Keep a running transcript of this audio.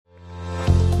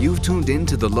You've tuned in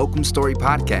to the Locum Story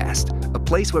Podcast, a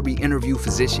place where we interview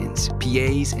physicians,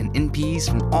 PAs, and NPs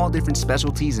from all different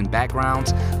specialties and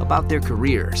backgrounds about their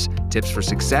careers, tips for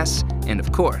success, and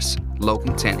of course,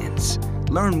 locum tenens.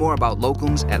 Learn more about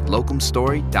locums at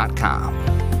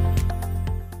locumstory.com.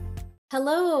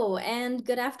 Hello and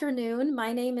good afternoon.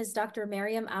 My name is Dr.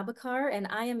 Mariam Abakar, and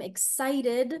I am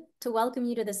excited to welcome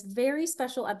you to this very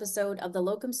special episode of the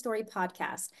Locum Story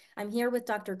Podcast. I'm here with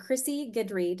Dr. Chrissy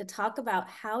to talk about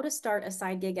how to start a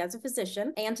side gig as a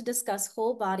physician and to discuss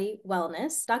whole body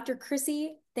wellness. Dr.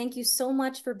 Chrissy, thank you so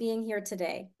much for being here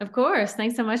today. Of course.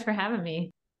 Thanks so much for having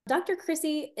me. Dr.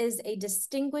 Chrissy is a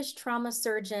distinguished trauma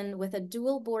surgeon with a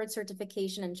dual board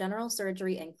certification in general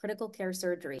surgery and critical care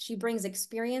surgery. She brings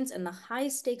experience in the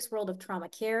high-stakes world of trauma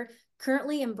care.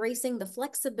 Currently embracing the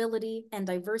flexibility and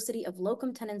diversity of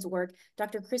locum tenens work,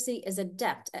 Dr. Chrissy is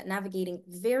adept at navigating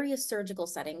various surgical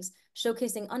settings,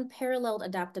 showcasing unparalleled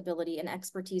adaptability and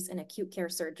expertise in acute care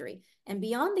surgery. And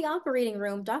beyond the operating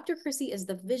room, Dr. Chrissy is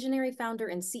the visionary founder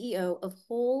and CEO of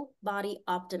Whole Body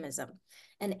Optimism,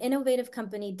 an innovative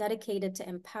company dedicated to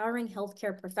empowering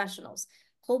healthcare professionals.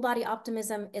 Whole Body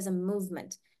Optimism is a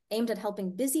movement aimed at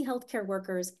helping busy healthcare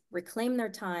workers reclaim their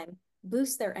time,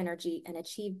 boost their energy, and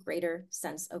achieve greater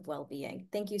sense of well-being.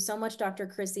 Thank you so much, Dr.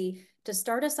 Chrissy. To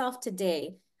start us off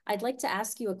today, I'd like to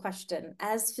ask you a question.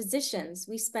 As physicians,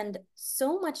 we spend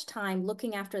so much time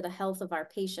looking after the health of our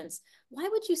patients. Why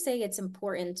would you say it's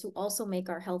important to also make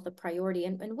our health a priority?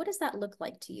 And what does that look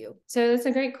like to you? So that's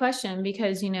a great question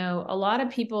because, a lot of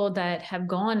people that have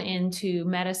gone into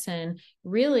medicine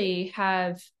really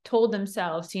have told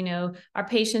themselves, our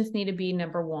patients need to be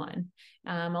number one.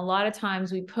 A lot of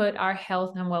times we put our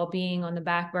health and well-being on the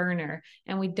back burner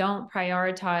and we don't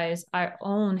prioritize our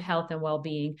own health and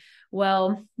well-being.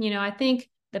 Well, I think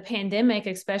the pandemic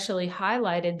especially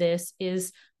highlighted this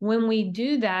is when we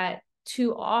do that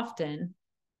too often,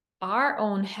 our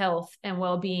own health and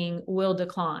well-being will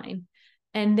decline.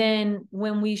 And then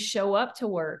when we show up to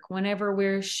work, whenever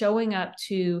we're showing up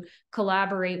to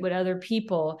collaborate with other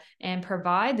people and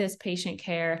provide this patient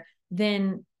care,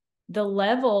 then the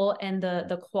level and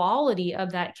the quality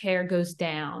of that care goes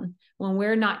down when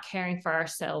we're not caring for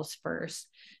ourselves first.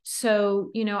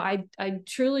 So, I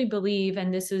truly believe,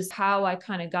 and this is how I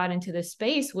kind of got into this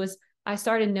space, was I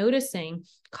started noticing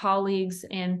colleagues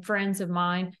and friends of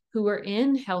mine who were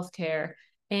in healthcare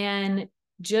and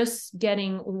just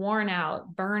getting worn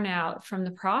out, burnout from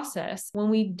the process.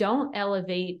 When we don't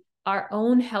elevate our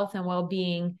own health and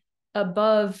well-being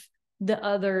above the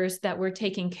others that we're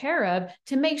taking care of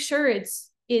to make sure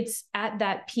it's at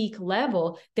that peak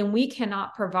level, then we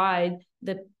cannot provide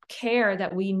the care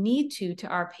that we need to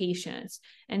our patients.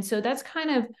 And so that's kind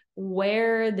of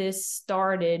where this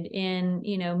started in,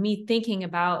 me thinking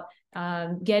about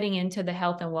getting into the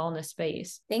health and wellness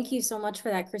space. Thank you so much for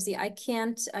that, Chrissy. I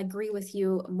can't agree with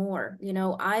you more.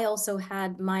 I also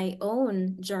had my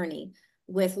own journey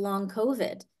with long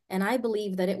COVID. And I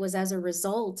believe that it was as a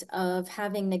result of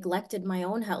having neglected my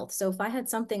own health. So if I had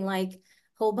something like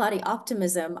whole body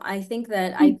optimism, I think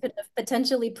that I could have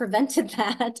potentially prevented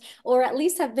that, or at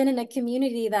least have been in a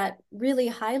community that really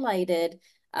highlighted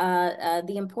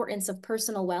the importance of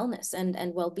personal wellness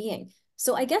and well-being.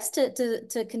 So I guess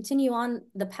to continue on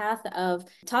the path of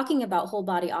talking about whole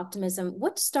body optimism,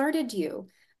 what started you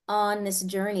on this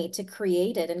journey to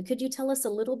create it? And could you tell us a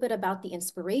little bit about the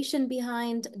inspiration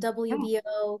behind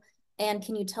WBO? And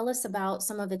can you tell us about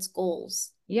some of its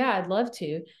goals? Yeah, I'd love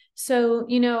to. So,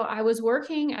 I was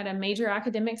working at a major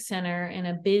academic center in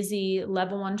a busy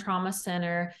level 1 trauma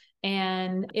center.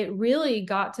 And it really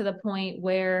got to the point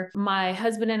where my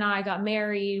husband and I got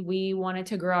married. We wanted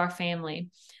to grow our family.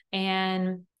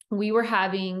 And we were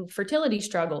having fertility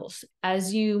struggles.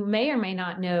 As you may or may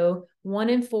not know, 1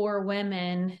 in 4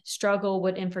 women struggle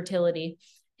with infertility.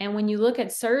 And when you look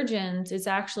at surgeons, it's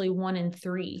actually 1 in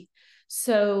 3.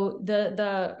 So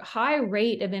the high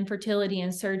rate of infertility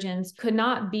in surgeons could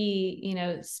not be,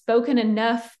 spoken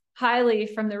enough highly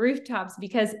from the rooftops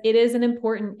because it is an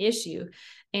important issue.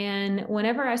 And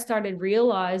whenever I started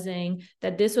realizing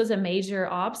that this was a major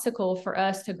obstacle for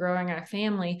us to growing our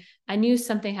family, I knew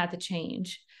something had to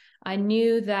change. I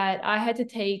knew that I had to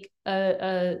take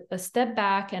a step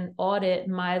back and audit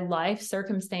my life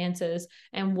circumstances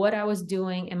and what I was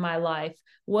doing in my life.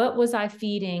 What was I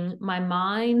feeding my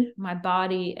mind, my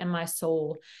body, and my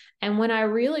soul? And when I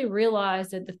really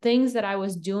realized that the things that I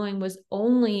was doing was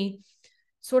only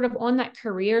sort of on that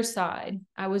career side,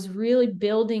 I was really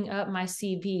building up my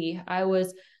CV. I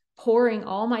was pouring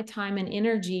all my time and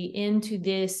energy into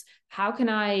this. How can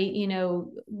I,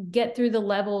 get through the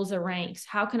levels of ranks?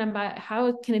 How can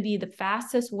it be the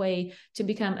fastest way to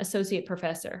become associate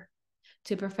professor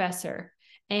to professor?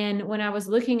 And when I was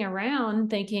looking around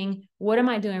thinking, what am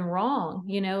I doing wrong?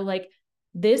 Like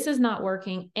this is not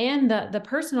working, and the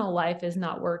personal life is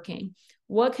not working.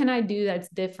 What can I do that's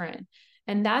different?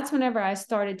 And that's whenever I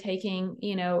started taking,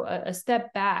 a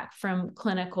step back from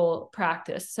clinical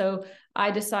practice. So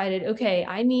I decided, okay,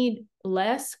 I need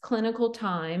less clinical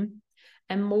time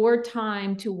and more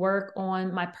time to work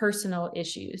on my personal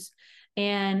issues.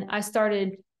 And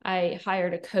I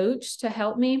hired a coach to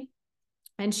help me.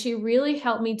 And she really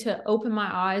helped me to open my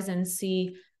eyes and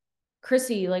see,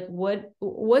 Chrissy, like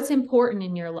what's important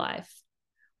in your life?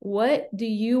 What do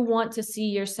you want to see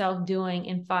yourself doing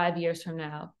in 5 years from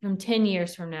now, from 10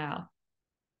 years from now?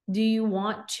 Do you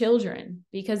want children?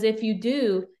 Because if you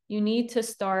do, you need to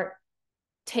start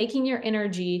taking your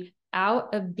energy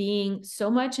out of being so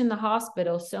much in the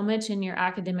hospital, so much in your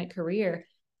academic career,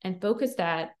 and focus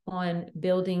that on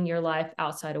building your life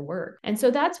outside of work. And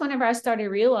so that's whenever I started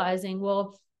realizing,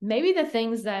 well, maybe the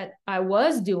things that I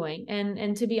was doing,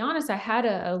 and to be honest, I had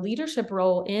a leadership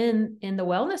role in the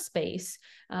wellness space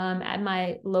at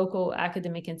my local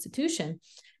academic institution.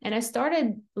 And I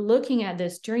started looking at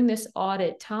this during this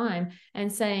audit time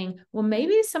and saying, well,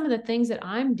 maybe some of the things that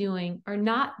I'm doing are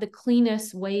not the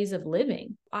cleanest ways of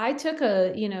living. I took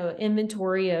a,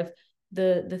 inventory of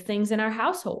the things in our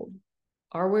household.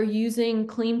 Are we using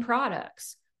clean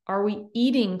products? Are we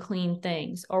eating clean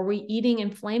things? Are we eating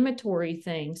inflammatory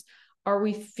things? Are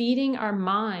we feeding our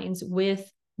minds with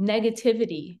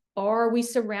negativity? Or are we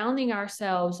surrounding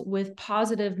ourselves with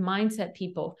positive mindset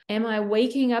people? Am I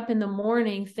waking up in the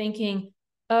morning thinking,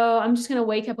 oh, I'm just going to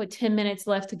wake up with 10 minutes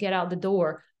left to get out the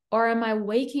door? Or am I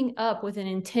waking up with an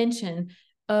intention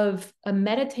of a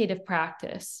meditative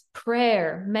practice,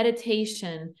 prayer,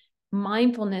 meditation,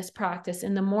 mindfulness practice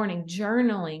in the morning,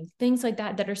 journaling, things like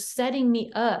that are setting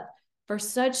me up for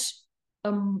such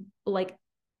like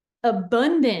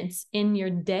abundance in your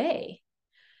day?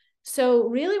 So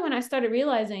really, when I started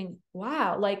realizing,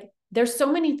 wow, like there's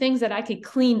so many things that I could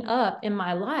clean up in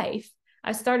my life,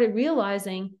 I started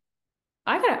realizing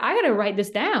I gotta write this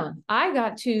down. I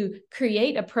got to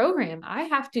create a program. I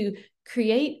have to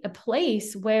create a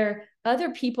place where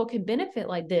other people can benefit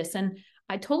like this. And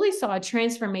I totally saw a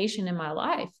transformation in my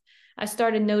life. I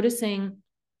started noticing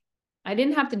I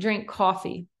didn't have to drink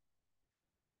coffee.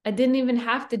 I didn't even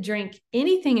have to drink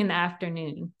anything in the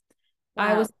afternoon. Wow.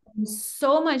 I was having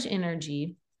so much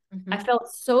energy. Mm-hmm. I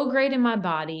felt so great in my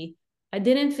body. I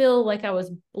didn't feel like I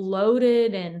was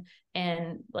bloated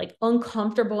and like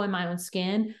uncomfortable in my own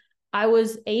skin. I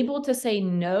was able to say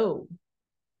no.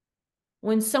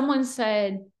 When someone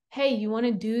said, hey, you want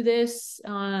to do this,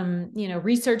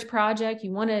 research project,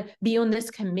 you want to be on this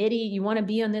committee, you want to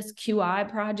be on this QI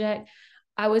project,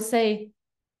 I would say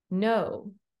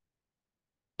no.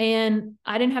 And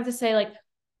I didn't have to say like,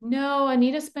 no, I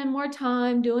need to spend more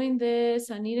time doing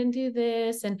this. I need to do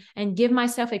this and give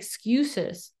myself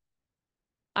excuses.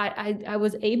 I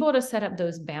was able to set up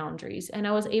those boundaries, and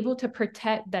I was able to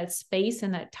protect that space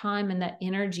and that time and that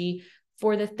energy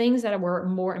for the things that were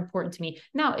more important to me.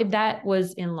 Now, if that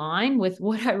was in line with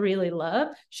what I really love,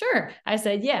 sure, I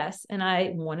said yes. And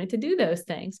I wanted to do those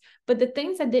things. But the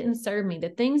things that didn't serve me, the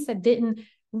things that didn't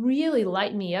really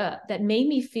light me up, that made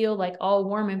me feel like all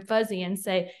warm and fuzzy and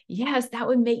say, yes, that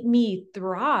would make me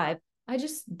thrive, I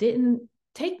just didn't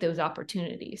take those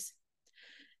opportunities.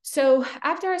 So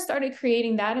after I started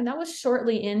creating that, and that was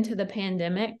shortly into the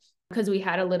pandemic, because we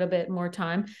had a little bit more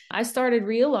time, I started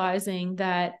realizing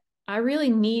that I really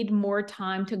need more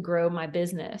time to grow my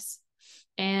business.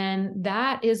 And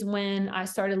that is when I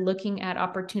started looking at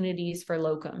opportunities for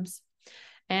locums.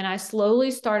 And I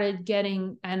slowly started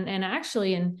getting, and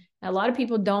a lot of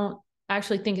people don't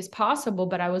actually think it's possible,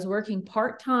 but I was working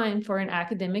part-time for an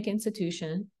academic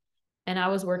institution, and I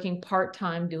was working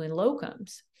part-time doing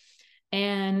locums.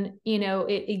 And,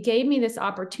 it gave me this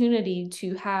opportunity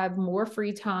to have more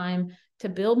free time to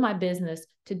build my business,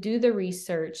 to do the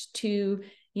research, to,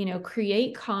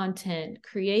 create content,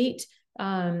 create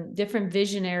different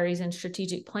visionaries and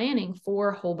strategic planning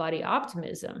for whole body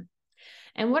optimism.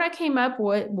 And what I came up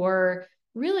with were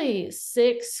really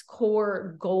 6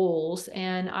 core goals.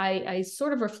 And I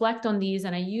sort of reflect on these,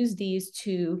 and I use these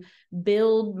to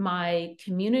build my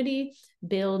community,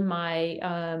 build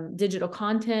my digital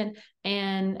content,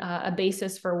 and a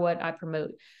basis for what I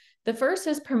promote. The first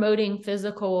is promoting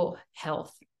physical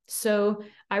health. So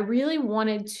I really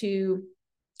wanted to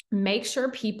make sure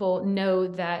people know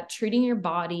that treating your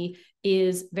body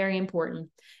is very important.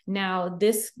 Now,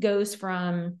 this goes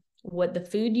from what the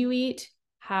food you eat,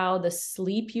 how the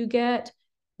sleep you get,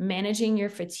 managing your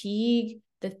fatigue,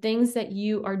 the things that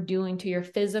you are doing to your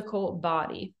physical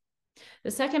body.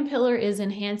 The second pillar is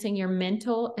enhancing your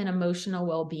mental and emotional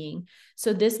well-being.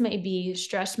 So this may be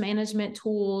stress management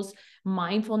tools,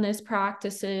 mindfulness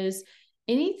practices,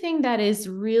 anything that is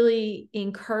really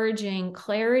encouraging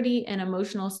clarity and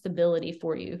emotional stability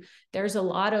for you. There's a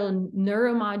lot of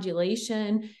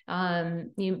neuromodulation.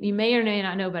 You may or may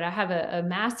not know, but I have a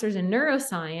master's in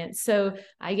neuroscience. So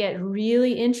I get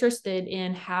really interested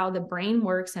in how the brain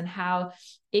works and how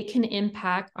it can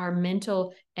impact our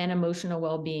mental and emotional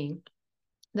well-being.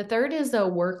 The third is the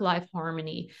work-life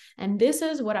harmony. And this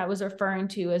is what I was referring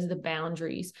to as the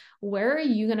boundaries. Where are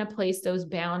you going to place those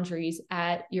boundaries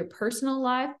at your personal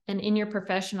life and in your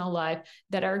professional life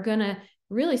that are going to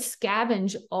really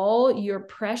scavenge all your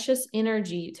precious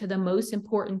energy to the most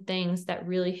important things that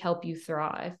really help you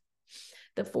thrive?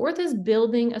 The fourth is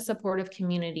building a supportive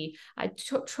community. I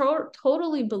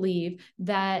totally believe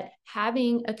that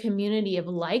having a community of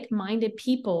like-minded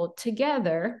people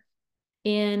together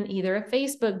in either a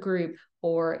Facebook group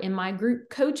or in my group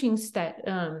coaching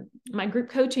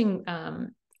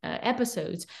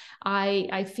episodes,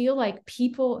 I feel like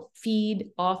people feed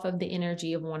off of the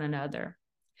energy of one another.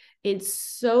 It's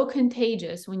so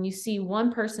contagious when you see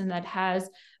one person that has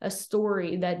a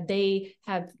story that they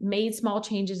have made small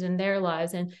changes in their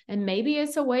lives. And maybe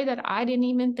it's a way that I didn't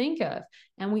even think of.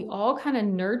 And we all kind of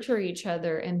nurture each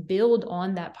other and build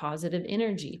on that positive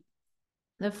energy.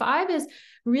 The 5 is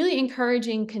really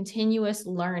encouraging continuous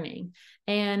learning.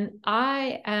 And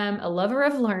I am a lover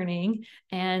of learning.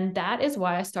 And that is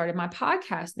why I started my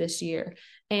podcast this year.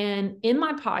 And in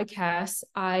my podcast,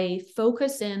 I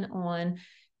focus in on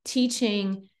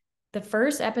teaching. The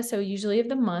first episode, usually of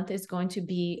the month, is going to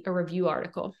be a review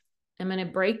article. I'm going to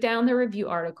break down the review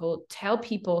article, tell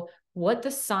people what the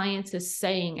science is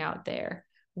saying out there.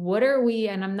 What are we,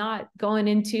 and I'm not going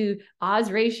into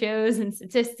odds ratios and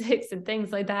statistics and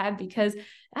things like that, because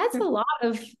that's a lot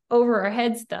of over our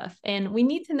head stuff. And we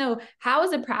need to know, how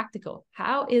is it practical?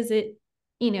 How is it,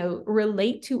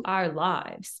 relate to our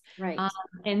lives? Right.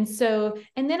 And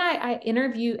then I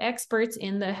interview experts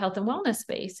in the health and wellness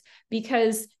space,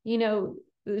 because, the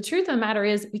truth of the matter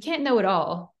is we can't know it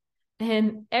all.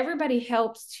 And everybody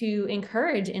helps to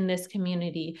encourage in this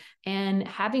community, and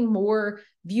having more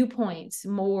viewpoints,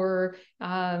 more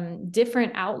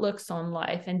different outlooks on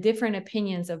life and different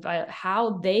opinions about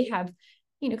how they have,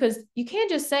 because you can't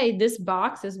just say this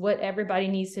box is what everybody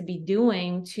needs to be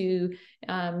doing to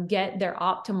get their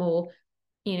optimal,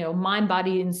 mind,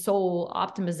 body, and soul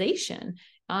optimization.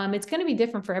 It's going to be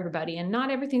different for everybody, and not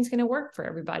everything's going to work for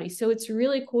everybody. So it's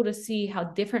really cool to see how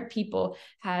different people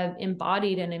have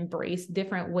embodied and embraced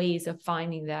different ways of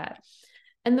finding that.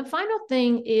 And the final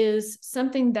thing is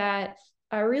something that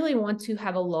I really want to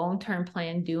have a long-term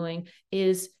plan doing,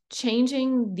 is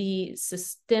changing the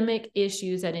systemic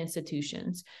issues at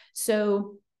institutions.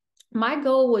 So my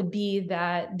goal would be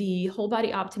that the whole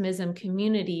body optimism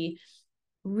community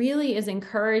really is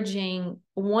encouraging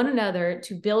one another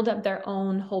to build up their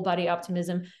own whole body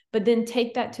optimism, but then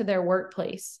take that to their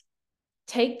workplace,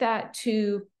 take that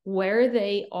to where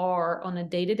they are on a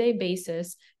day-to-day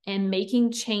basis, and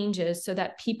making changes so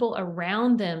that people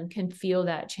around them can feel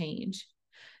that change.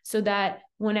 So that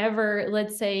whenever,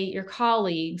 let's say, your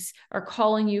colleagues are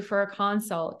calling you for a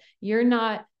consult, you're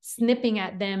not snipping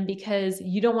at them because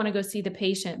you don't want to go see the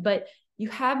patient, but you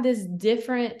have this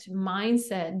different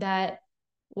mindset that,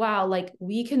 wow, like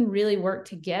we can really work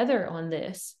together on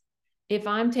this. If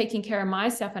I'm taking care of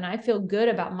myself and I feel good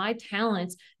about my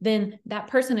talents, then that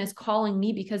person is calling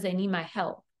me because they need my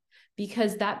help,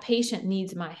 because that patient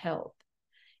needs my help.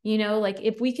 Like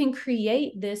if we can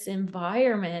create this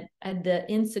environment at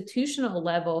the institutional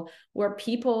level where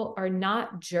people are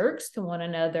not jerks to one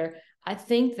another, I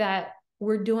think that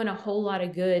we're doing a whole lot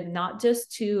of good, not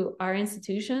just to our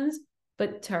institutions,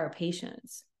 but to our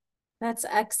patients. That's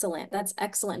excellent. That's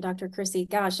excellent, Dr. Chrissy.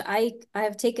 Gosh, I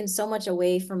have taken so much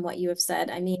away from what you have said.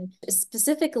 I mean,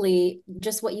 specifically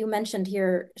just what you mentioned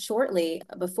here shortly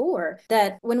before,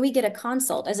 that when we get a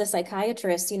consult as a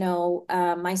psychiatrist,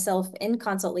 myself in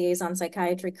consult liaison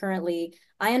psychiatry currently,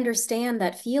 I understand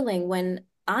that feeling when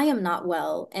I am not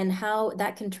well, and how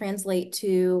that can translate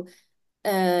to,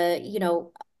 subpar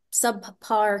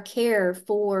care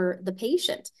for the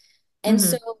patient. And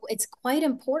so it's quite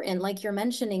important, like you're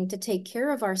mentioning, to take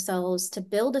care of ourselves, to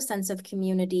build a sense of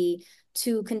community,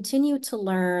 to continue to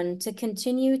learn, to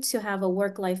continue to have a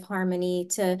work-life harmony,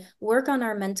 to work on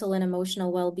our mental and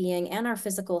emotional well-being and our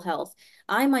physical health.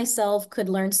 I myself could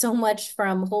learn so much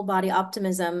from whole body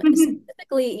optimism,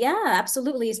 specifically, yeah,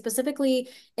 absolutely, specifically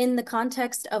in the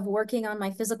context of working on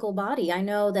my physical body. I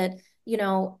know that,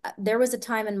 there was a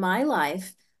time in my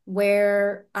life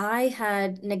where I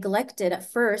had neglected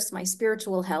at first my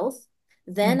spiritual health.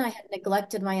 Then I had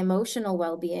neglected my emotional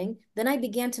well-being. Then I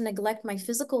began to neglect my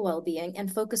physical well-being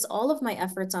and focus all of my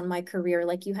efforts on my career,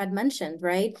 like you had mentioned,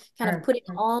 right? Kind of putting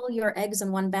all your eggs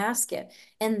in one basket.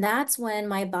 And that's when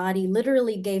my body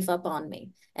literally gave up on me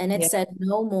and it said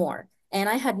no more. And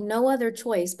I had no other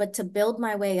choice but to build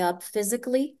my way up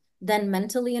physically, then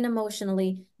mentally and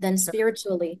emotionally, then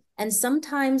spiritually. And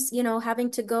sometimes, having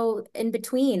to go in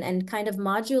between and kind of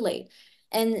modulate.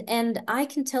 And I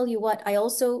can tell you what, I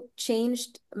also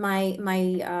changed my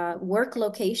work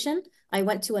location. I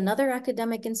went to another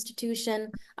academic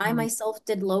institution. I myself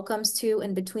did locums too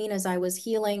in between as I was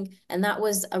healing. And that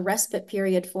was a respite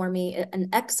period for me, an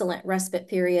excellent respite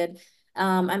period.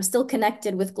 I'm still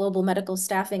connected with global medical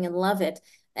staffing and love it.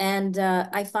 And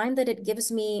I find that it gives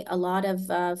me a lot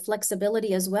of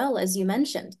flexibility as well, as you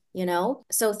mentioned,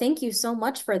 So thank you so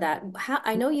much for that.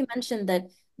 I know you mentioned that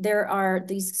there are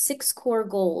these 6 core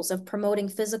goals of promoting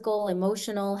physical,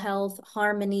 emotional health,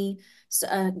 harmony,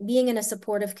 being in a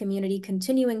supportive community,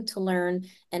 continuing to learn,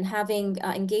 and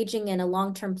engaging in a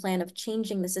long-term plan of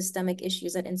changing the systemic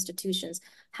issues at institutions.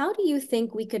 How do you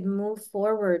think we could move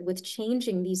forward with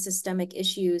changing these systemic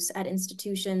issues at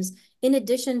institutions, in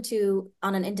addition to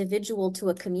on an individual to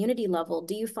a community level?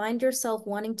 Do you find yourself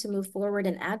wanting to move forward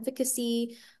in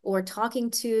advocacy or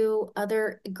talking to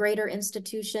other greater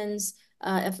institutions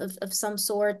of some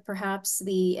sort, perhaps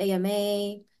the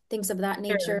AMA, things of that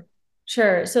nature?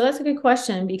 Sure. So that's a good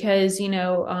question because,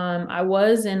 I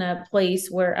was in a place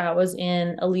where I was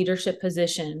in a leadership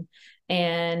position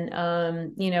and,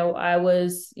 I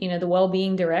was, the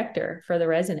well-being director for the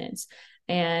residents.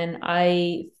 And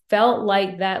I felt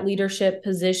like that leadership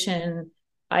position,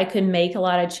 I could make a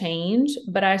lot of change,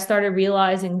 but I started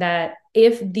realizing that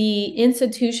if the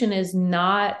institution is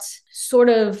not sort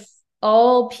of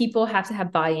all people have to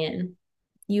have buy-in.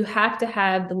 You have to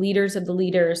have the leaders of the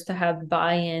leaders to have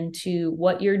buy-in to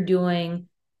what you're doing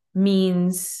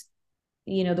means,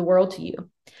 the world to you.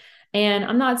 And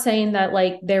I'm not saying that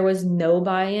like there was no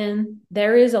buy-in.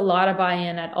 There is a lot of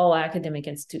buy-in at all academic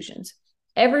institutions.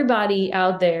 Everybody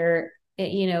out there,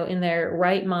 in their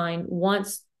right mind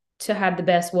wants to have the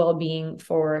best well-being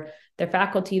for their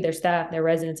faculty, their staff, their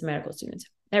residents, and medical students.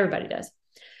 Everybody does.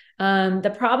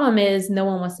 The problem is no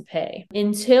one wants to pay.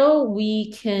 Until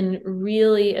we can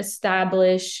really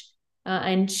establish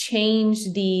and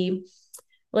change the,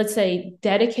 let's say,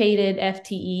 dedicated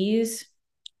FTEs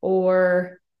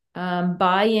or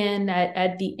buy-in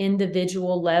at the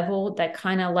individual level that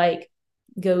kind of like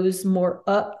goes more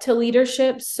up to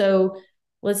leadership. So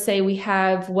let's say we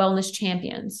have wellness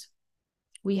champions.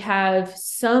 We have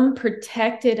some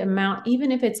protected amount,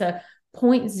 even if it's a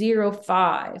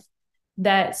 0.05,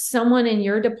 that someone in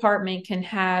your department can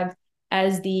have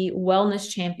as the wellness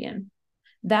champion.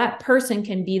 That person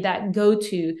can be that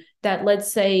go-to that,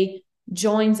 let's say,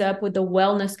 joins up with the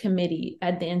wellness committee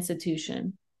at the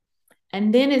institution.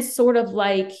 And then it's sort of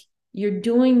like you're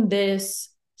doing this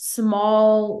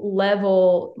small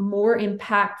level, more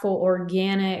impactful,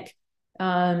 organic,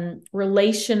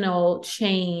 relational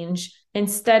change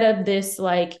instead of this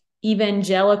like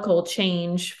evangelical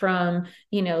change from,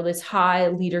 this high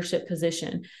leadership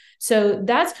position. So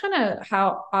that's kind of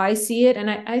how I see it. And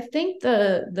I think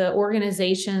the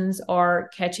organizations are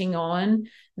catching on.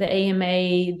 The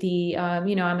AMA,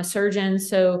 I'm a surgeon.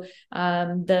 So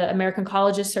the American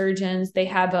College of Surgeons, they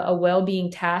have a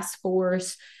well-being task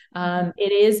force.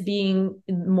 It is being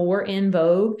more in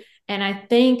vogue. And I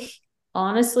think,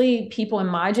 honestly, people in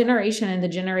my generation and the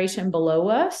generation below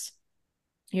us,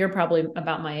 you're probably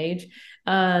about my age,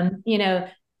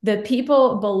 the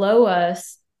people below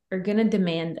us are going to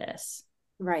demand this.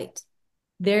 Right.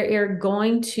 They're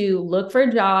going to look for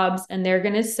jobs and they're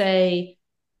going to say,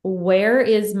 where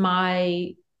is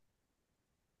my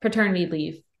paternity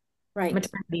leave? Right.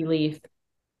 Maternity leave?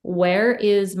 Where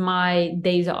is my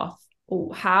days off?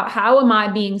 How am I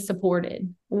being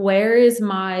supported? Where is the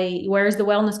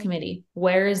wellness committee?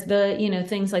 Where is the,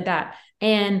 things like that?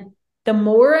 And the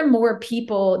more and more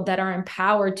people that are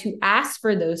empowered to ask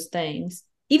for those things,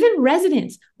 even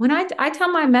residents, when I tell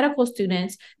my medical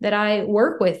students that I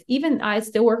work with, even I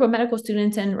still work with medical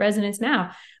students and residents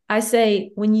now, I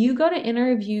say, when you go to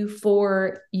interview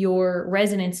for your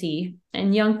residency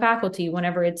and young faculty,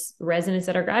 whenever it's residents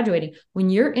that are graduating, when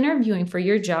you're interviewing for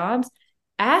your jobs,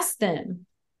 ask them,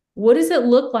 what does it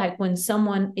look like when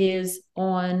someone is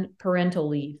on parental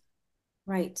leave?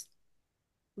 Right.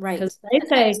 Right. Because That's they an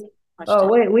say, excellent oh,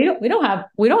 question. wait,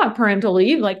 we don't have parental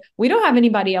leave. Like, we don't have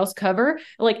anybody else cover.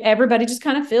 Like, everybody just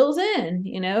kind of fills in,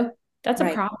 that's a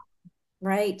Right. problem.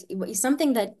 Right.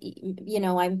 Something that,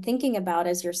 I'm thinking about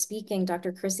as you're speaking,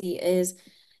 Dr. Chrissy, is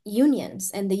unions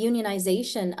and the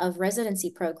unionization of residency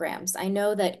programs. I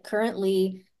know that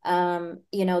currently,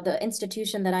 the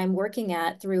institution that I'm working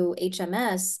at through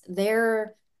HMS,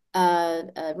 their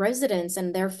residents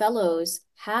and their fellows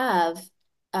have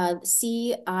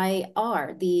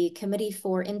CIR, the Committee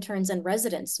for Interns and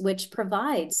Residents, which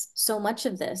provides so much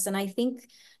of this. And I think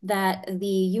that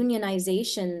the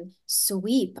unionization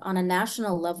sweep on a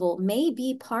national level may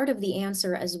be part of the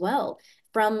answer as well.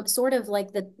 From sort of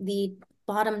like the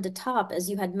bottom to top, as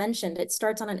you had mentioned, it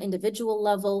starts on an individual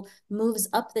level, moves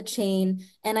up the chain.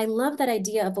 And I love that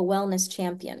idea of a wellness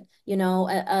champion,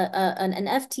 an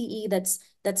FTE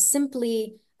that's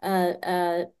simply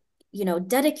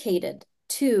dedicated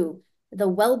to the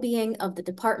well-being of the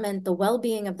department, the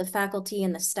well-being of the faculty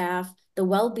and the staff, the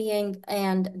well-being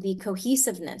and the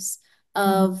cohesiveness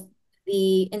of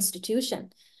the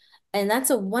institution. And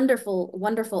that's a wonderful,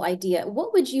 wonderful idea.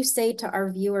 What would you say to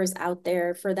our viewers out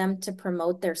there for them to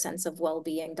promote their sense of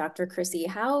well-being, Dr. Chrissy?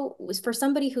 How was for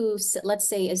somebody who, let's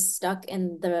say, is stuck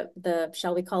in the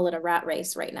shall we call it a rat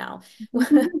race right now?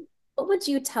 What would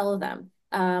you tell them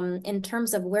in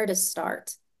terms of where to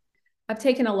start? I've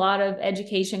taken a lot of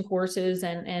education courses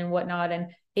and whatnot, and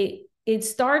it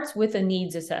starts with a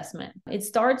needs assessment. It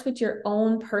starts with your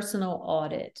own personal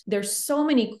audit. There's so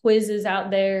many quizzes out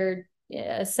there,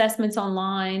 assessments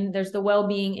online. There's the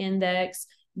well-being index.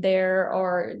 There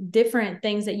are different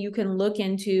things that you can look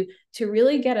into to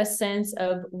really get a sense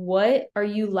of what are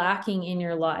you lacking in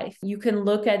your life. You can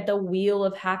look at the wheel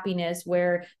of happiness,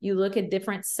 where you look at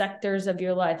different sectors of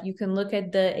your life. You can look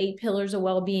at the 8 pillars of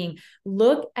well-being.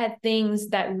 Look at things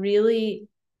that really,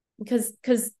 because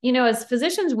as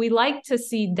physicians, we like to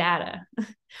see data.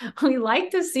 We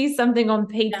like to see something on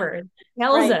paper. It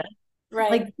tells Right. us,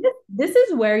 Right. like, this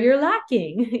is where you're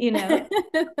lacking,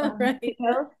 Right.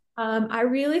 I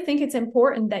really think it's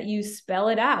important that you spell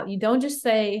it out. You don't just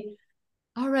say,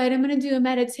 all right, I'm going to do a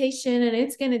meditation and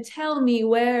it's going to tell me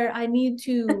where I need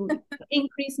to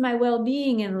increase my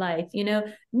well-being in life.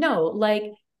 No, like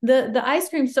the ice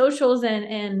cream socials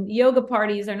and yoga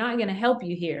parties are not going to help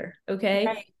you here. Okay.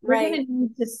 Right. You're going Right. to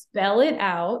need to spell it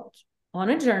out on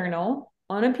a journal,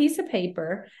 on a piece of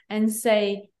paper, and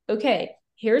say, okay,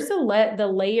 here's the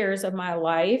layers of my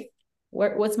life.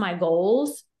 What's my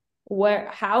goals?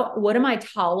 What am I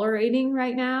tolerating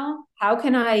right now? How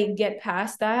can I get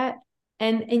past that?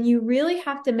 And you really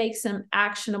have to make some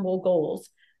actionable goals.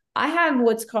 I have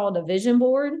what's called a vision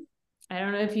board. I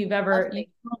don't know if you've ever.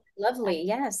 Lovely.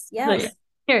 Yes. Yes.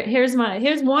 Here's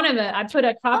one of it. I put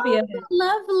a copy Oh, of it.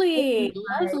 lovely.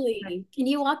 Lovely. Can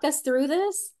you walk us through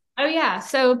this? Oh yeah.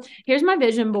 So here's my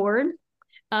vision board.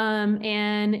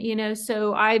 And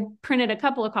so I printed a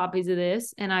couple of copies of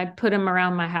this and I put them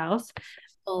around my house.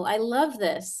 Oh, I love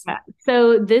this. Yeah.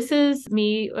 So this is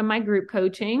me and my group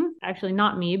coaching. Actually,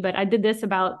 not me, but I did this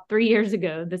about 3 years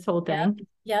ago, this whole thing.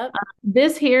 Yep.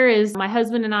 This here is my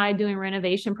husband and I doing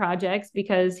renovation projects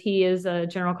because he is a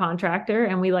general contractor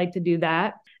and we like to do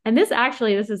that. And this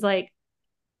is like,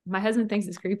 my husband thinks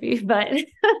it's creepy, but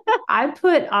I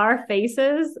put our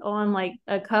faces on like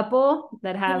a couple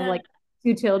that have like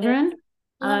 2 children.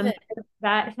 Love it.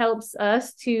 That helps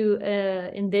us to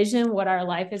envision what our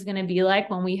life is going to be like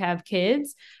when we have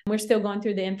kids. We're still going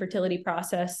through the infertility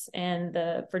process and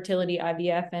the fertility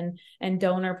IVF and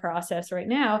donor process right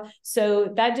now.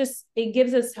 So it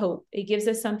gives us hope. It gives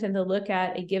us something to look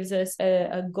at. It gives us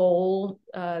a goal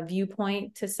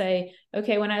viewpoint to say,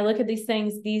 okay, when I look at these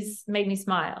things, these make me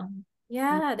smile.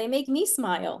 Yeah, they make me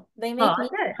smile. They make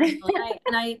me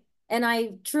smile. And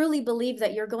I truly believe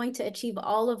that you're going to achieve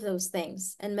all of those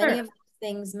things and many of those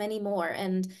things, many more.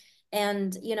 And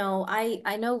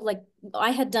I know, like, I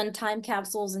had done time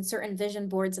capsules and certain vision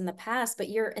boards in the past, but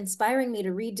you're inspiring me to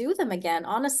redo them again,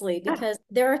 honestly, because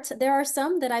there are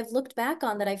some that I've looked back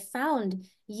on that I found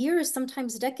years,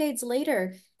 sometimes decades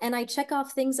later, and I check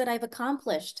off things that I've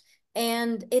accomplished.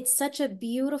 And it's such a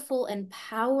beautiful and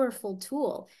powerful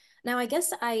tool. Now, I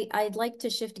guess I'd like to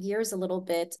shift gears a little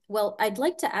bit. Well, I'd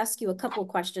like to ask you a couple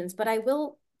questions, but I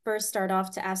will first start off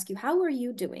to ask you, how are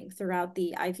you doing throughout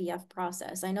the IVF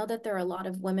process? I know that there are a lot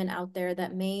of women out there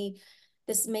that may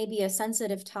this may be a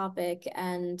sensitive topic,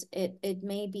 and it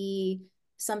may be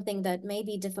something that may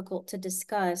be difficult to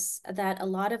discuss, that a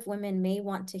lot of women may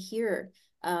want to hear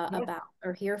about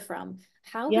or hear from.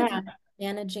 How have you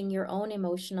managing your own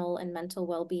emotional and mental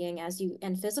well-being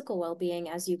and physical well-being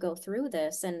as you go through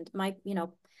this? And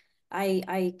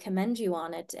I commend you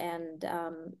on it, and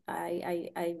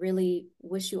I really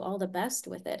wish you all the best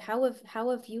with it. How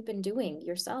have you been doing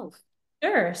yourself?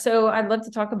 Sure. So I'd love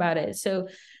to talk about it. So,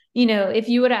 if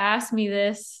you would have asked me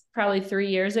this probably 3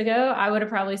 years ago, I would have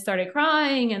probably started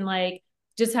crying and like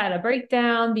just had a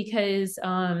breakdown because,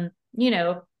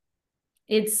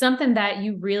 it's something that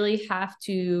you really have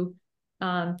to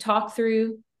talk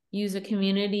through, use a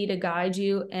community to guide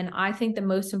you. And I think the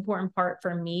most important part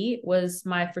for me was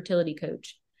my fertility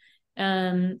coach.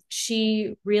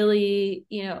 She really,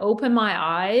 opened my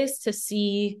eyes to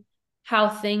see how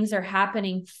things are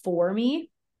happening for me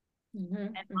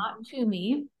and not to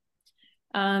me.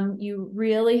 You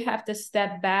really have to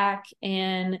step back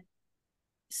and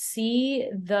see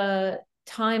the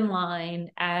timeline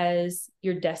as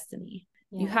your destiny.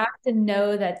 You have to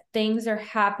know that things are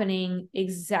happening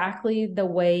exactly the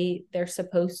way they're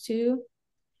supposed to,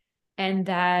 and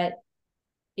that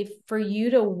if for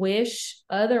you to wish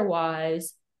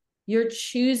otherwise, you're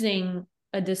choosing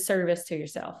a disservice to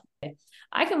yourself.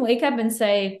 I can wake up and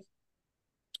say,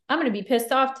 I'm going to be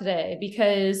pissed off today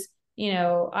because,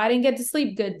 I didn't get to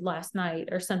sleep good last night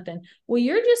or something. Well,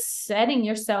 you're just setting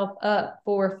yourself up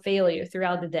for failure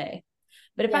throughout the day.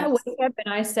 But if I wake up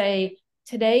and I say,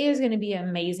 today is going to be an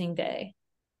amazing day.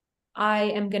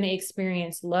 I am going to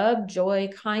experience love, joy,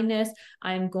 kindness.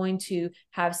 I'm going to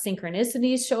have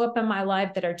synchronicities show up in my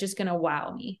life that are just going to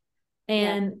wow me.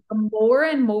 And the more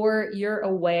and more you're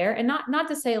aware, and not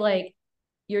to say like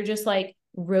you're just like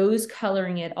rose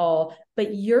coloring it all,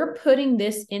 but you're putting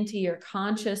this into your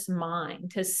conscious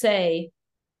mind to say,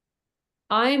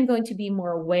 I am going to be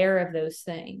more aware of those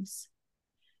things.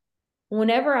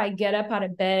 Whenever I get up out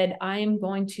of bed, I am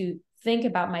going to think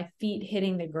about my feet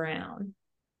hitting the ground.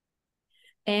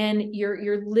 And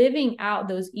you're living out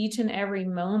those each and every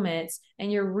moments, and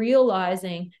you're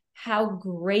realizing how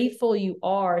grateful you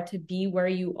are to be where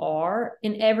you are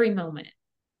in every moment.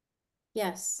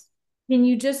 Yes. And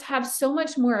you just have so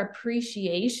much more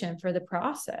appreciation for the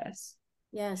process.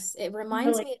 Yes, it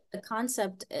reminds me of the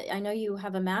concept. I know you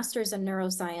have a master's in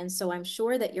neuroscience, so I'm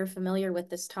sure that you're familiar with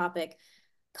this topic.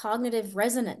 Cognitive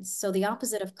resonance, so the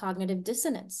opposite of cognitive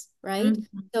dissonance, right?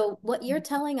 So what you're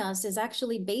telling us is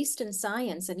actually based in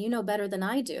science, and you know better than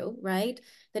I do, right?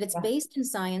 That it's based in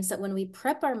science, that when we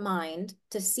prep our mind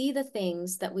to see the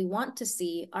things that we want to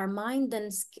see, our mind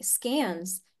then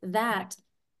scans that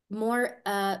more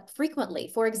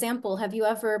frequently. For example, have you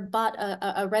ever bought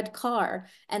a red car,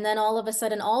 and then all of a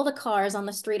sudden all the cars on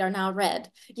the street are now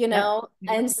red,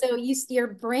 And so your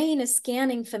brain is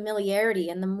scanning familiarity,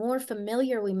 and the more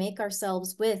familiar we make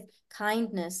ourselves with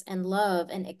kindness and love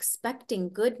and expecting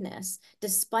goodness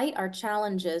despite our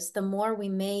challenges, the more we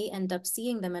may end up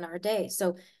seeing them in our day.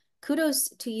 So kudos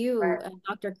to you,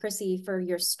 Dr. Chrissy, for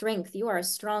your strength. You are a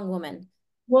strong woman.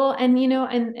 Well, and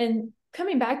and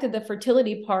coming back to the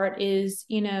fertility part is,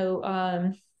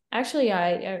 actually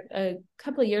a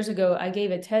couple of years ago, I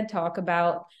gave a TED talk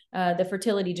about the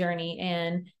fertility journey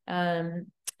and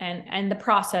the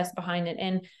process behind it.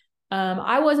 And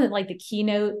I wasn't like the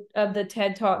keynote of the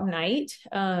TED talk night.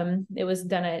 It was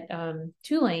done at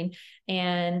Tulane,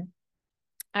 and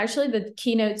actually the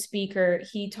keynote speaker,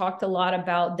 he talked a lot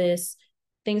about this.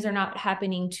 Things are not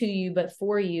happening to you, but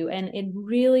for you. And it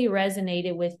really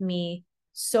resonated with me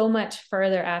so much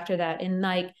further after that. And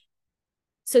like,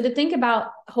 so to think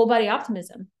about whole body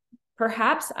optimism,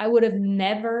 perhaps I would have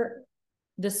never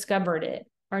discovered it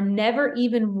or never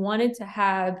even wanted to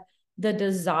have the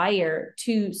desire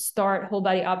to start whole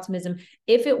body optimism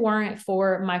if it weren't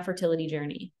for my fertility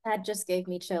journey. That just gave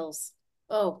me chills.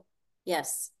 Oh,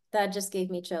 yes. That just gave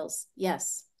me chills.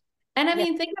 Yes. And I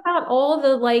mean, think about all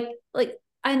the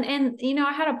and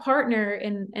I had a partner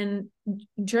and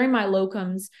during my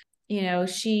locums,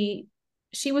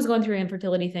 she was going through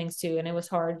infertility things too, and it was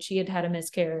hard. She had had a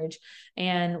miscarriage,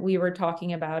 and we were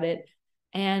talking about it.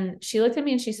 And she looked at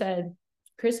me and she said,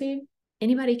 Chrissy,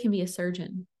 anybody can be a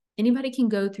surgeon. Anybody can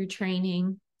go through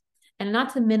training, and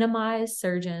not to minimize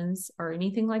surgeons or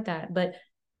anything like that. But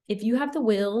if you have the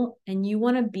will and you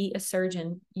want to be a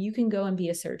surgeon, you can go and be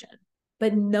a surgeon.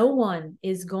 But no one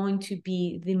is going to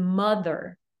be the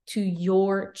mother to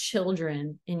your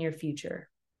children in your future.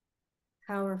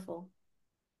 Powerful.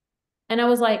 And I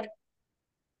was like,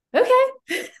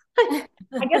 okay.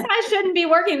 I guess I shouldn't be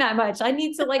working that much. I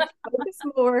need to like focus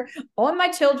more on my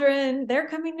children. They're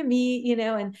coming to me,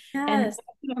 and Yes.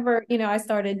 whenever, I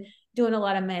started doing a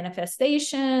lot of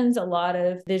manifestations, a lot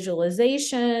of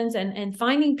visualizations, and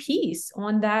finding peace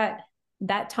on that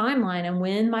timeline and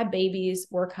when my babies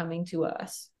were coming to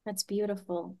us. That's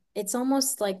beautiful. It's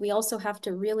almost like we also have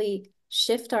to really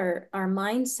shift our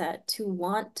mindset to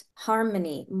want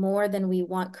harmony more than we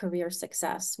want career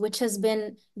success, which has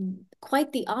been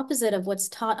quite the opposite of what's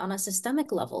taught on a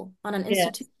systemic level, on an Yeah,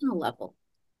 institutional level,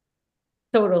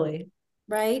 totally.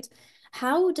 right?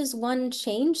 How does one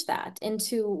change that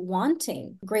into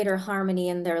wanting greater harmony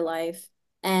in their life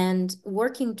and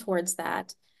working towards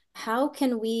that? How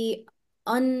can we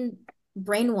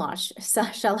unbrainwash,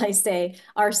 shall I say,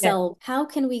 Yeah. ourselves? How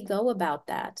can we go about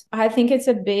that? I think it's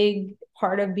a big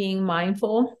part of being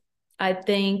mindful. I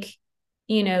think,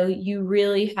 you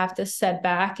really have to step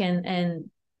back and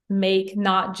make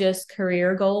not just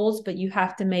career goals, but you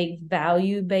have to make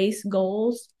value-based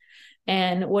goals.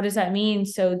 And what does that mean?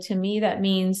 So to me, that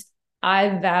means I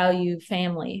value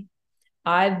family.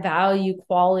 I value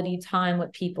quality time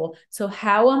with people. So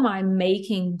how am I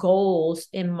making goals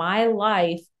in my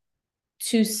life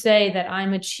to say that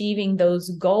I'm achieving those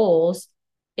goals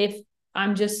if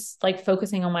I'm just like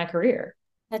focusing on my career?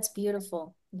 That's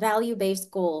beautiful.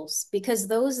 Value-based goals, because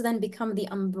those then become the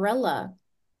umbrella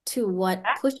to what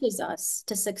pushes us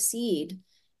to succeed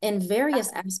in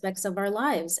various aspects of our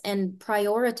lives and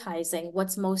prioritizing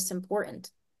what's most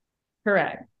important.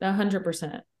 Correct.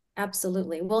 100%.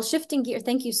 Absolutely. Well, shifting gear,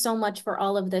 thank you so much for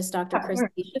all of this, Dr.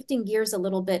 Christie. Shifting gears a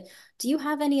little bit, do you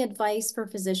have any advice for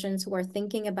physicians who are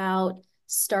thinking about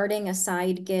starting a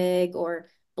side gig or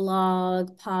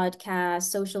blog, podcast,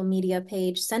 social media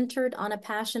page centered on a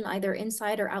passion either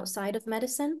inside or outside of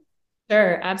medicine?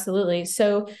 Sure, absolutely.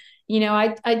 So,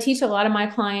 I teach a lot of my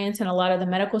clients and a lot of the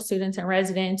medical students and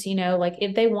residents, like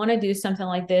if they want to do something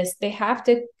like this, they have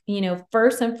to,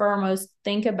 first and foremost,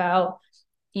 think about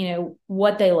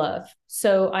what they love.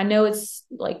 So I know it's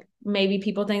like maybe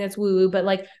people think that's woo woo, but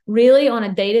like really on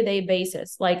a day-to-day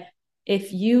basis, like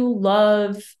if you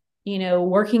love,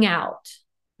 working out,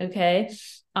 okay.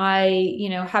 I,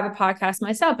 have a podcast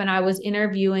myself, and I was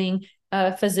interviewing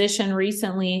a physician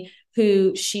recently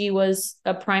who she was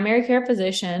a primary care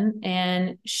physician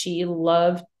and she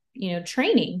loved,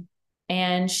 training,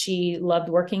 and she loved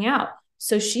working out.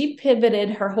 So she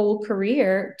pivoted her whole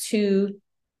career to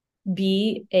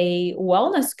be a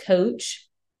wellness coach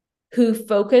who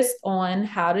focused on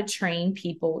how to train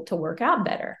people to work out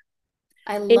better.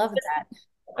 I It's love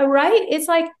that. right. It's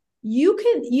like you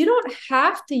don't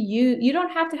have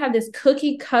to have this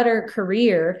cookie cutter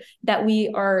career that we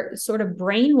are sort of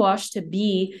brainwashed to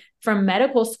be from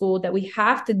medical school, that we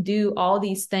have to do all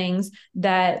these things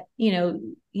that,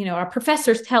 our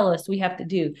professors tell us we have to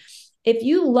do. If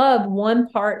you love one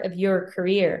part of your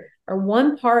career or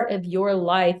one part of your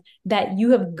life that you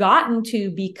have gotten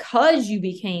to because you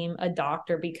became a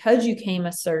doctor, because you became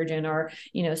a surgeon or,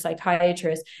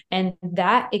 psychiatrist, and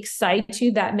that excites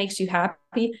you, that makes you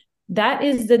happy, that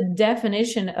is the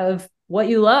definition of what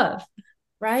you love.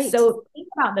 Right. So think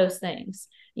about those things,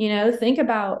 think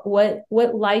about what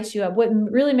lights you up, what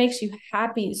really makes you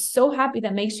happy, so happy,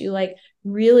 that makes you like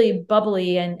really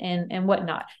bubbly and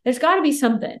whatnot. There's got to be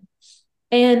something.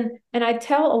 And I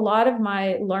tell a lot of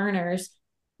my learners,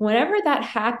 whenever that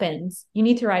happens, you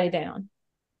need to write it down.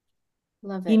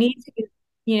 Love You it. need to,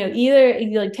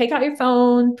 either like take out your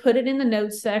phone, put it in the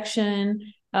notes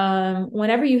section.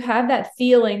 Whenever you have that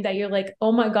feeling that you're like,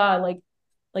 oh my God,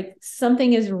 like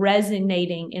something is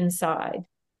resonating inside,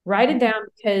 write it down,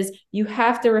 because you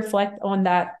have to reflect on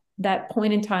that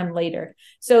point in time later.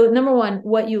 So number one,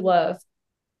 what you love.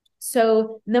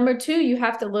 So number two, you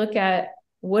have to look at,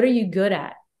 what are you good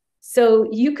at? So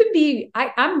you could be,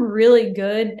 I'm really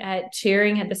good at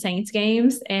cheering at the Saints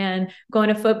games and going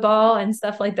to football and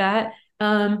stuff like that.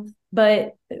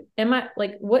 But am I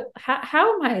like,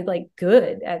 how am I like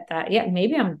good at that? Yeah,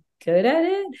 maybe I'm good at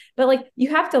it, but like you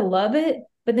have to love it,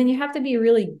 but then you have to be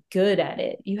really good at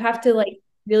it. You have to like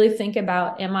really think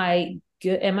about, am I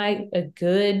good? Am I a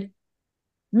good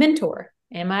mentor?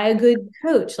 Am I a good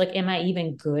coach? Like, am I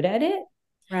even good at it?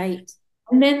 Right.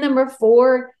 And then number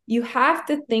four, you have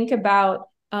to think about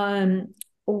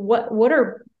what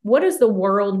does the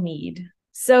world need?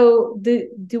 So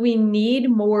do we need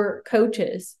more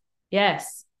coaches?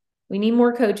 Yes, we need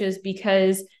more coaches,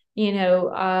 because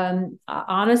I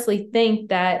honestly think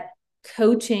that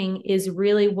coaching is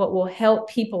really what will help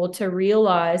people to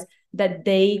realize that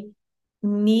they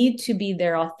need to be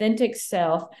their authentic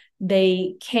self,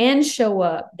 they can show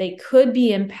up, they could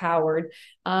be empowered,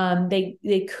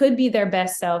 they could be their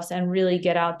best selves and really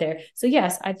get out there. So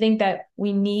yes, I think that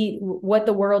we need what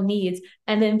the world needs.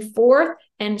 And then fourth,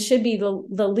 and should be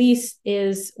the least,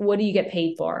 is what do you get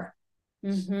paid for?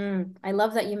 I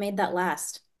love that you made that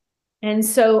last. And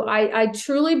so I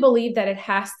truly believe that it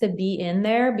has to be in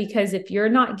there, because if you're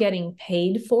not getting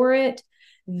paid for it,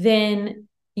 then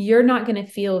you're not going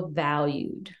to feel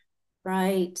valued.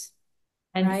 Right.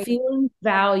 And right. feeling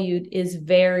valued is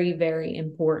very, very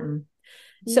important.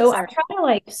 So I try to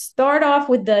like start off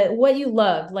with the what you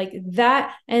love, like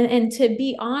that. And to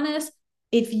be honest,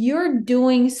 if you're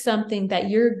doing something that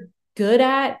you're good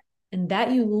at and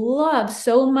that you love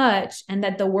so much and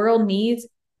that the world needs,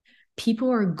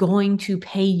 people are going to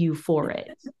pay you for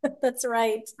it. That's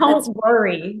right. Don't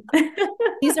worry.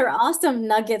 These are awesome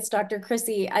nuggets, Dr.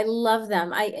 Chrissy. I love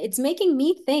them. It's making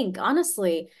me think,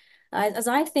 honestly, as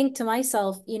I think to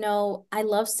myself, I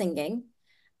love singing.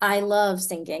 I love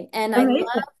singing, and I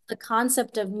love the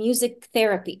concept of music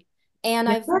therapy. And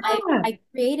I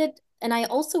created, and I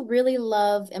also really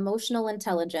love emotional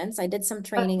intelligence. I did some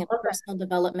training and personal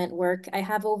development work. I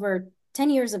have over 10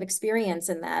 years of experience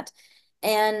in that.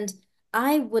 And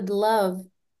I would love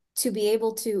to be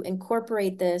able to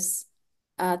incorporate this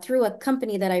through a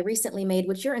company that I recently made,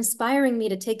 which you're inspiring me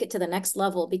to take it to the next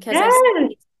level, because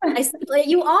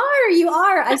you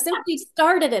are. I simply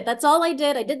started it. That's all I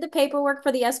did. I did the paperwork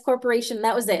for the S corporation.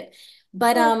 That was it.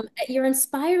 But you're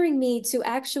inspiring me to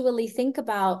actually think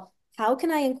about how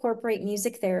can I incorporate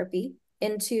music therapy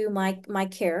into my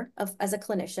care as a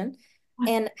clinician.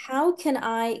 And how can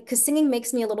because singing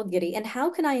makes me a little giddy, and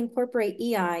how can I incorporate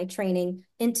EI training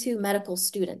into medical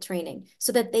student training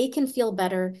so that they can feel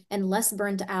better and less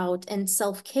burned out and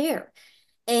self-care?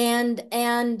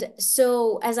 And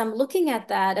so as I'm looking at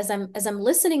that, as I'm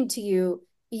listening to you,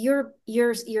 you're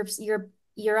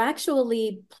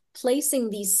actually placing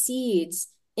these seeds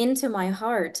into my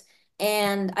heart.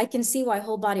 And I can see why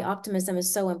whole body optimism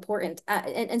is so important.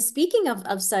 And speaking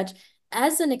of such,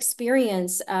 as an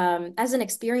experienced clinician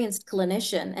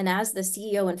and as the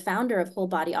CEO and founder of Whole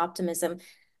Body Optimism,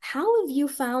 how have you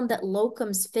found that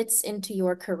locums fits into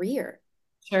your career?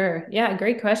 Sure. Yeah,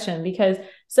 great question. Because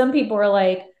some people are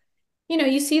like,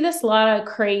 you see this a lot of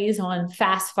craze on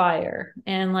fast fire,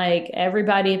 and like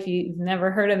everybody, if you've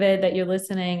never heard of it that you're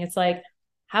listening, it's like,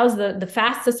 how's the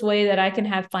fastest way that I can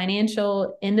have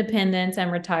financial independence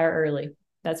and retire early?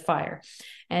 That's fire.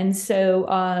 And so,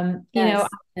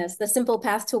 yes, the simple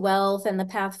path to wealth and the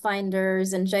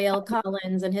pathfinders and JL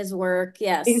Collins and his work.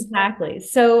 Yes, exactly.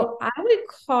 So I would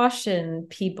caution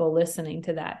people listening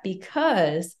to that,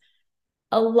 because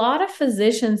a lot of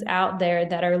physicians out there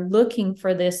that are looking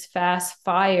for this fast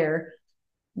fire,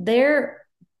 they're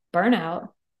burnout.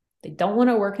 They don't want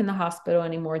to work in the hospital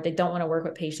anymore. They don't want to work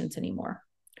with patients anymore.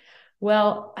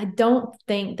 Well, I don't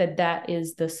think that that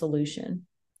is the solution.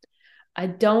 I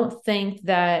don't think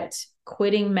that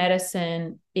quitting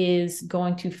medicine is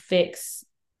going to fix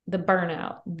the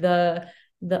burnout, the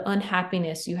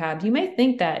unhappiness you have. You may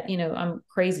think that, I'm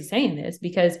crazy saying this,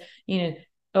 because,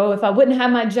 oh, if I wouldn't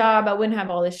have my job, I wouldn't have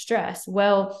all this stress.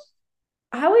 Well,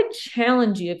 I would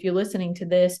challenge you, if you're listening to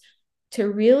this,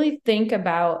 to really think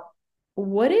about,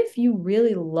 what if you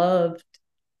really loved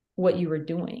what you were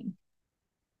doing?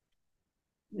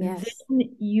 yes.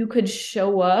 Then you could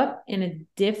show up in a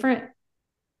different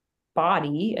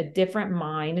body, a different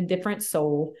mind, a different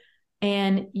soul,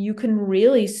 and you can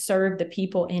really serve the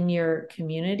people in your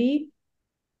community,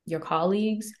 your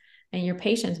colleagues, and your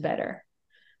patients better.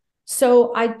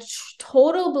 So I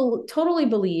totally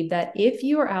believe that if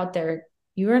you are out there,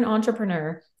 you're an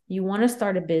entrepreneur, you want to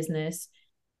start a business,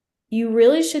 you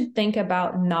really should think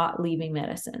about not leaving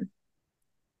medicine.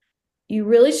 You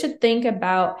really should think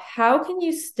about, how can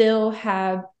you still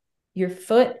have your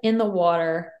foot in the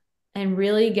water and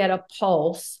really get a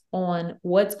pulse on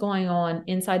what's going on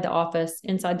inside the office,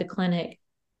 inside the clinic,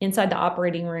 inside the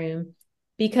operating room?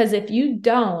 Because if you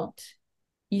don't,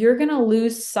 you're going to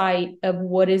lose sight of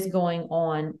what is going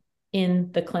on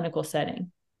in the clinical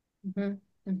setting.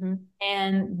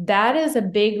 And that is a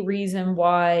big reason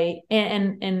why,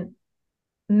 and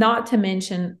not to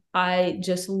mention, I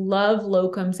just love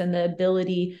locums and the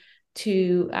ability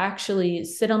to actually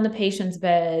sit on the patient's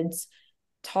beds,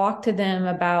 talk to them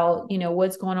about,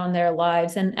 what's going on in their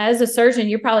lives. And as a surgeon,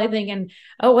 you're probably thinking,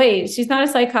 oh, wait, she's not a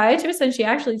psychiatrist and she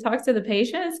actually talks to the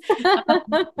patients.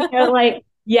 Like,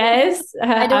 yes.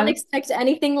 I don't expect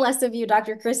anything less of you,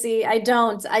 Dr. Chrissy. I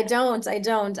don't.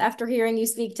 After hearing you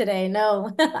speak today,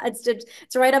 no,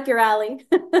 it's right up your alley.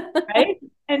 Right.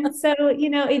 And so,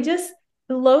 it just,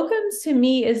 locums to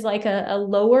me is like a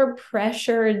lower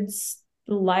pressured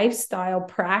lifestyle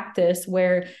practice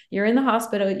where you're in the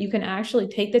hospital. You can actually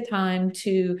take the time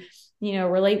to,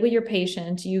 relate with your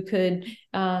patient. You could,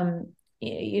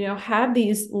 have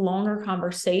these longer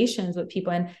conversations with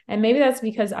people. And maybe that's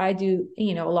because I do,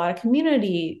 a lot of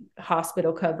community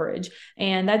hospital coverage.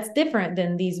 And that's different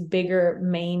than these bigger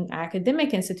main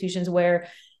academic institutions where,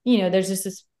 there's just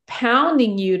this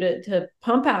pounding you to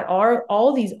pump out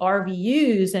all these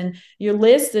RVUs, and your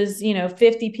list is,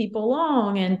 50 people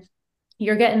long, and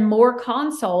you're getting more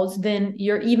consults than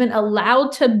you're even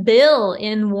allowed to bill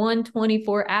in 1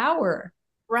 24-hour.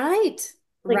 Right.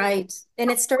 Right. And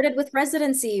it started with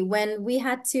residency when we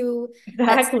had to,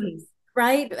 Exactly.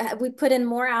 Right. We put in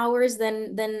more hours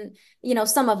than,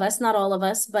 some of us, not all of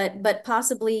us, but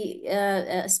possibly,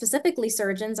 specifically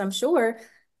surgeons, I'm sure,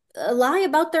 lie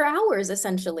about their hours.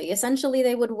 Essentially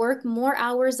they would work more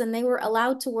hours than they were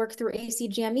allowed to work through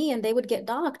ACGME, and they would get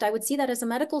docked. I would see that as a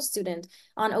medical student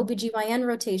on OBGYN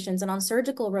rotations and on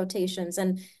surgical rotations,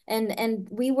 and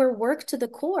we were worked to the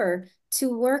core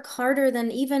to work harder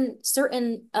than even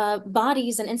certain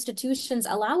bodies and institutions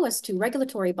allow us to,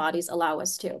 regulatory bodies allow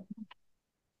us to.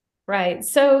 Right.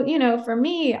 So, for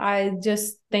me, I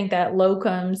just think that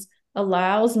locums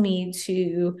allows me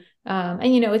to, and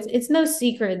it's no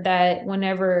secret that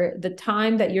whenever the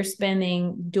time that you're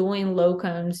spending doing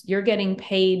locums, you're getting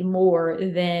paid more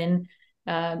than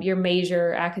your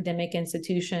major academic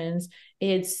institutions.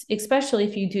 It's especially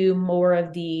if you do more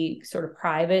of the sort of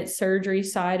private surgery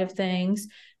side of things.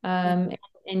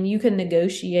 And you can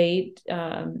negotiate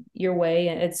your way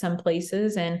at some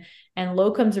places, and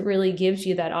locums really gives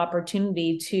you that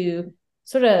opportunity to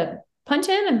sort of punch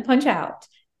in and punch out,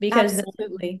 because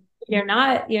absolutely you're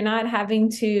not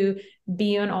having to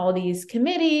be on all these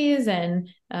committees and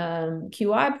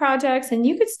QI projects, and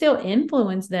you could still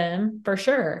influence them for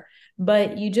sure,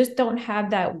 but you just don't have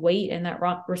that weight and that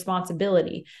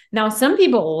responsibility. Now, some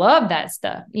people love that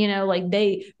stuff, like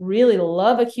they really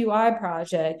love a QI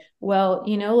project. Well,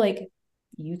 like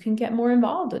you can get more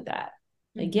involved with that.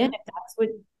 Again, if that's what,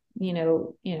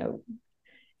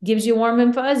 gives you warm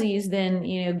and fuzzies,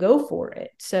 then, go for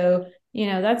it. So,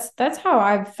 that's how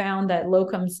I've found that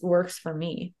locums works for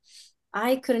me.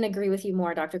 I couldn't agree with you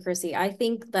more, Dr. Chrissy. I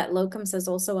think that locums has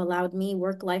also allowed me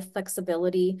work-life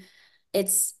flexibility.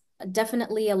 It's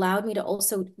definitely allowed me to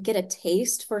also get a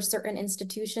taste for certain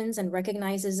institutions and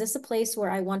recognize, is this a place where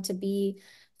I want to be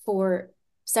for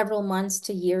several months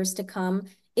to years to come?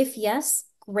 If yes,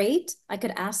 great. I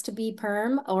could ask to be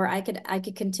perm, or I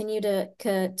could continue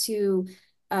to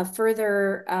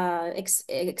further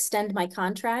extend my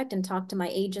contract and talk to my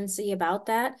agency about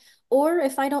that. Or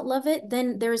if I don't love it,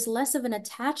 then there's less of an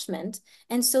attachment.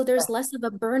 And so there's less of a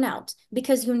burnout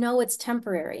because it's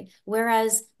temporary.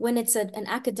 Whereas when it's an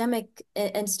academic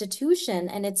institution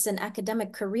and it's an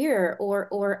academic career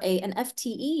or an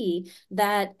FTE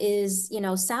that is,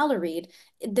 salaried,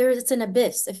 there's an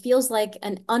abyss. It feels like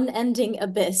an unending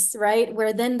abyss, right?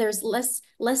 Where then there's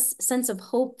less sense of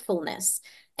hopefulness.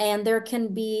 And there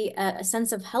can be a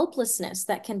sense of helplessness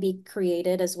that can be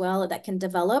created as well, that can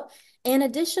develop. And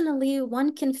additionally,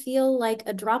 one can feel like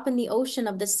a drop in the ocean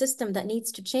of the system that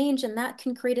needs to change, and that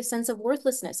can create a sense of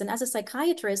worthlessness. And as a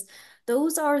psychiatrist,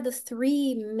 those are the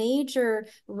three major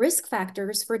risk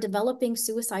factors for developing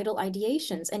suicidal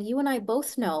ideations. And you and I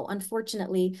both know,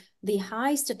 unfortunately, the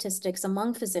high statistics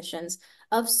among physicians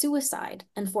of suicide,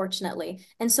 unfortunately.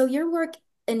 And so your work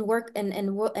in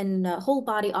whole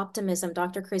body optimism,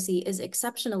 Dr. Chrissy, is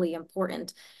exceptionally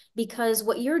important, because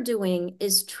what you're doing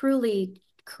is truly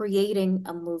creating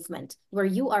a movement where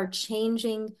you are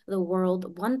changing the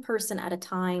world one person at a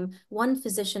time, one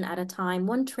physician at a time,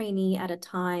 one trainee at a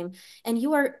time. And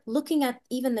you are looking at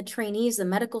even the trainees, the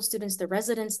medical students, the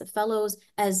residents, the fellows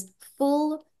as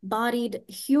full-bodied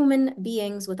human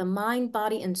beings with a mind,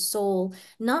 body, and soul,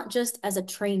 not just as a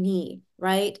trainee,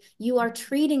 right? You are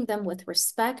treating them with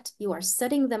respect. You are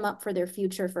setting them up for their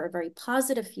future, for a very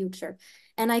positive future.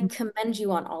 And I commend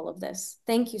you on all of this.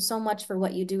 Thank you so much for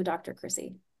what you do, Dr.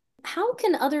 Chrissy. How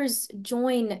can others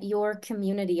join your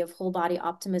community of whole body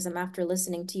optimism after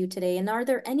listening to you today? And are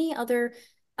there any other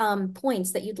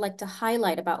points that you'd like to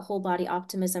highlight about whole body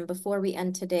optimism before we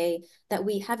end today that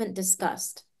we haven't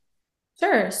discussed?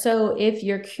 Sure. So if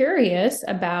you're curious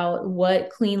about what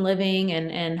clean living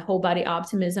and whole body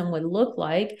optimism would look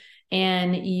like,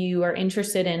 and you are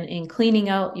interested in cleaning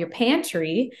out your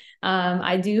pantry,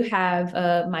 I do have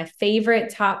my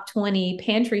favorite top 20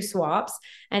 pantry swaps.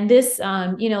 And this,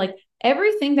 like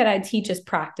everything that I teach is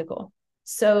practical.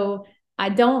 So I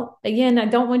don't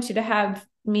want you to have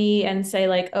me and say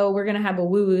like, oh, we're going to have a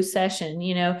woo-woo session.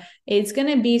 It's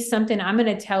going to be something I'm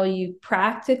going to tell you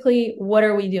practically, what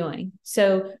are we doing?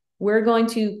 So we're going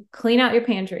to clean out your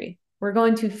pantry. We're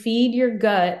going to feed your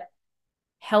gut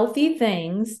healthy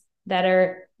things that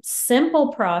are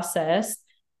simple processed,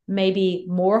 maybe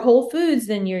more whole foods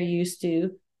than you're used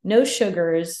to, no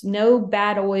sugars, no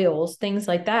bad oils, things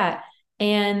like that.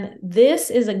 And this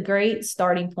is a great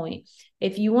starting point.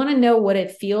 If you want to know what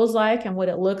it feels like and what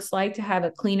it looks like to have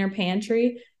a cleaner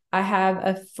pantry, I have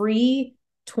a free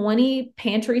 20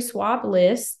 pantry swap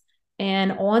list.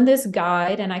 And on this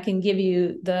guide, and I can give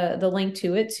you the link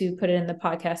to it to put it in the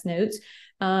podcast notes,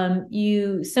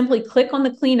 you simply click on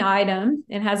the clean item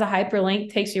and has a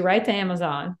hyperlink, takes you right to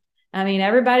Amazon. I mean,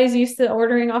 everybody's used to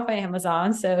ordering off of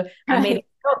Amazon, so I made it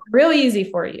real easy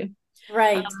for you.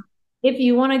 Right. If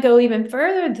you want to go even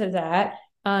further to that,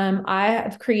 I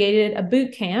have created a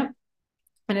boot camp,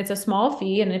 and it's a small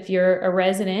fee. And if you're a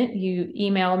resident, you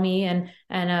email me and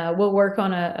we'll work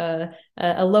on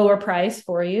a lower price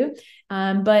for you.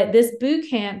 But this boot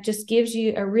camp just gives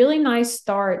you a really nice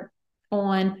start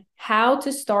on how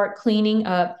to start cleaning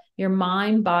up your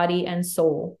mind, body, and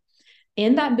soul.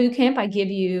 In that boot camp, I give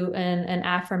you an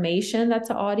affirmation that's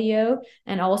an audio,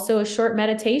 and also a short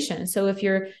meditation. So if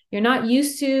you're not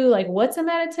used to like, what's a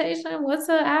meditation? What's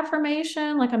an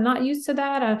affirmation? Like, I'm not used to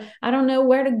that. I don't know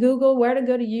where to Google, where to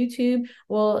go to YouTube.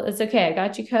 Well, it's okay. I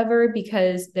got you covered,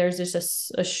 because there's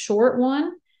just a short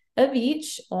one of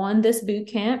each on this boot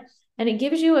camp. And it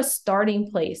gives you a starting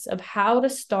place of how to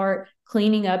start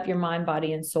cleaning up your mind,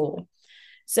 body, and soul.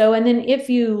 So, and then if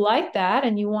you like that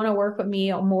and you want to work with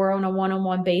me more on a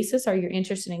one-on-one basis, or you're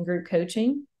interested in group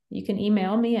coaching, you can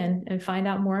email me and find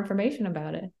out more information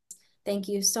about it. Thank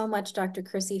you so much, Dr.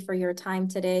 Chrissy, for your time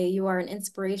today. You are an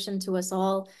inspiration to us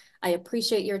all. I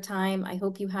appreciate your time. I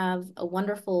hope you have a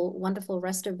wonderful, wonderful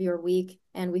rest of your week.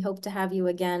 And we hope to have you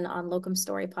again on Locum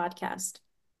Story Podcast.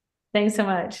 Thanks so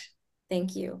much.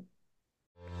 Thank you.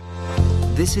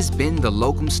 This has been the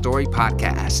Locum Story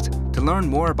Podcast. To learn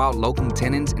more about locum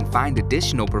tenens and find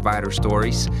additional provider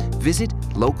stories, visit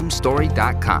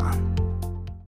locumstory.com.